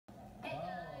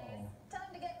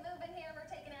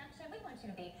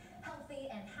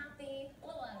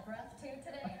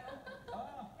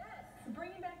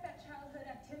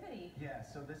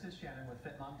so this is Shannon with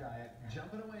Fit Mom Diet.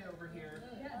 Jumping away over here.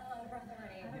 Yes. Oh, breath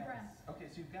already. Yes. Okay,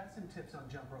 so you've got some tips on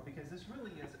jump rope because this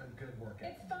really is a good workout.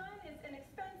 It's fun, it's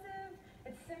inexpensive,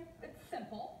 it's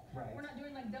simple. Right. We're not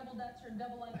doing like double Dutch or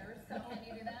double unders. So can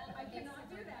you do that? I cannot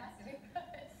do that.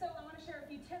 So I want to share a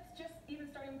few tips, just even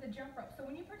starting with the jump rope. So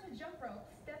when you purchase jump rope,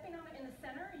 stepping on it in the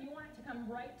center, you want it to come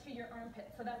right to your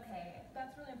armpit. So that's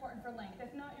really important for length.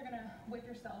 If not, you're gonna whip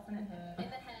yourself and in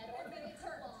the head, or maybe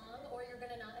too long, or you're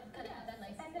gonna not kind of have that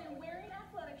nice. And then wearing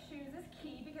athletic shoes is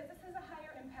key because this is a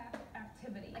higher impact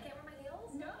activity. I can't wear my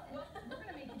heels? No, well, we're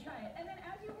gonna make you try it. And then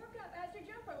as you work up, as you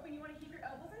jump rope, and you want to keep your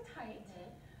elbows in tight.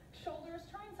 Shoulders,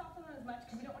 try and soften them as much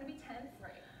because you don't want to be tense.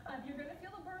 Right. You're going to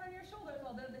feel a burn on your shoulders,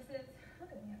 although this is,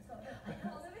 look at me, I'm so good.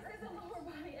 Although this is a lower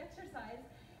body exercise.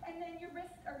 And then your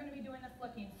wrists are going to be doing the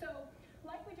flicking. So,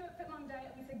 like we do at Fit Mom Diet,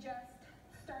 we suggest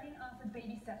starting off with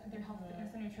baby steps with your health,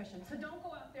 fitness, and nutrition. So don't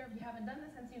go out there if you haven't done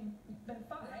this since you've been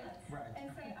 5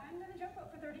 and say, I'm going to jump rope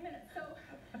for 30 minutes. So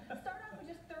start off with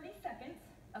just 30 seconds.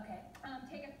 Okay.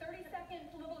 Take a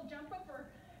 30-second little jump rope, or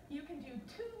you can do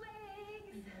 2 legs.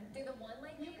 Do the one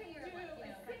leg. You can do a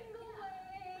single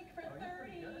leg for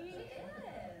 30. It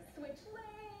is. Switch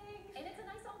legs. And it's a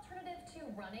nice alternative to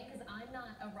running because I'm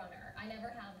not a runner. I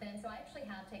never have been, so I actually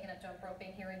have taken up jump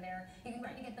roping here and there. You can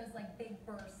kind of get those like big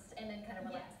bursts and then kind of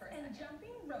relax for a second. And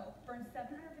jumping rope burns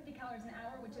 750 calories an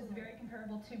hour, which is very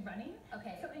comparable to running.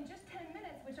 Okay. So in just 10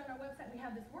 minutes, which on our website we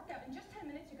have this workout, in just 10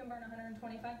 minutes you can burn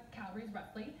 125 calories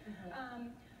roughly.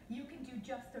 You can do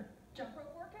just a jump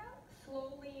rope workout,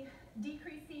 slowly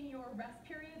decreasing your rest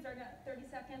periods, or about 30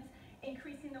 seconds,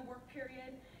 increasing the work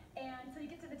period, and so you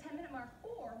get to the 10-minute mark.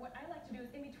 Or what I like to do is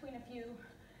in between a few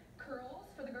curls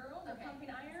for the girls, or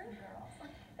pumping iron,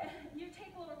 you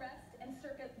take a little rest and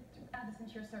add this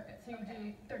into your circuit. So you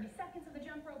do 30 seconds of the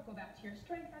jump rope, go back to your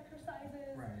strength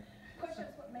exercises,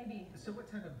 push-ups, what may be. So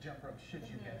what type of jump rope should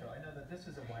you get though? I know that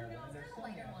this is a wire one. There's a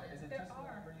lighter one. Is it There just are.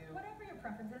 whatever you? Whatever your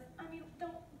preference is. I mean,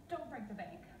 don't break the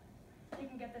bank. You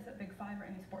can get this at Big Five or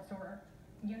any sports store,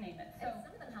 you name it. So and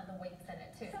some of them have the weights in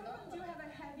it too. some of them do have a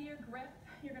heavier grip.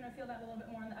 You're going to feel that a little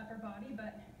bit more in the upper body,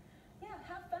 but yeah,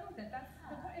 have fun with it. That's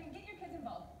the point. And get your kids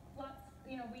involved. Lots,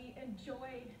 we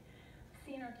enjoy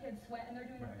seeing our kids sweat, and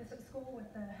they're doing this at school with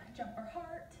the Jump for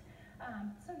Heart.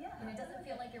 So yeah. And it doesn't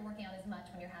feel like you're working out as much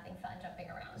when you're having fun jumping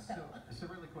around. So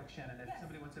really quick, Shannon, if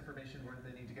somebody wants information, where do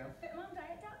they need to go?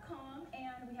 FitMomDiet.com,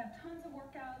 and we have tons of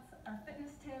workouts, our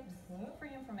fitness tips,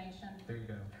 free information. There you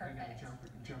go. Perfect.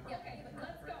 Jump rope. Okay,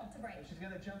 let's go to break. She's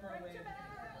going to jump our way. That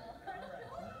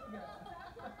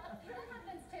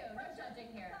happens too. No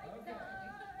judging here. Okay.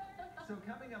 So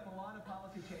coming up, a lot of policy.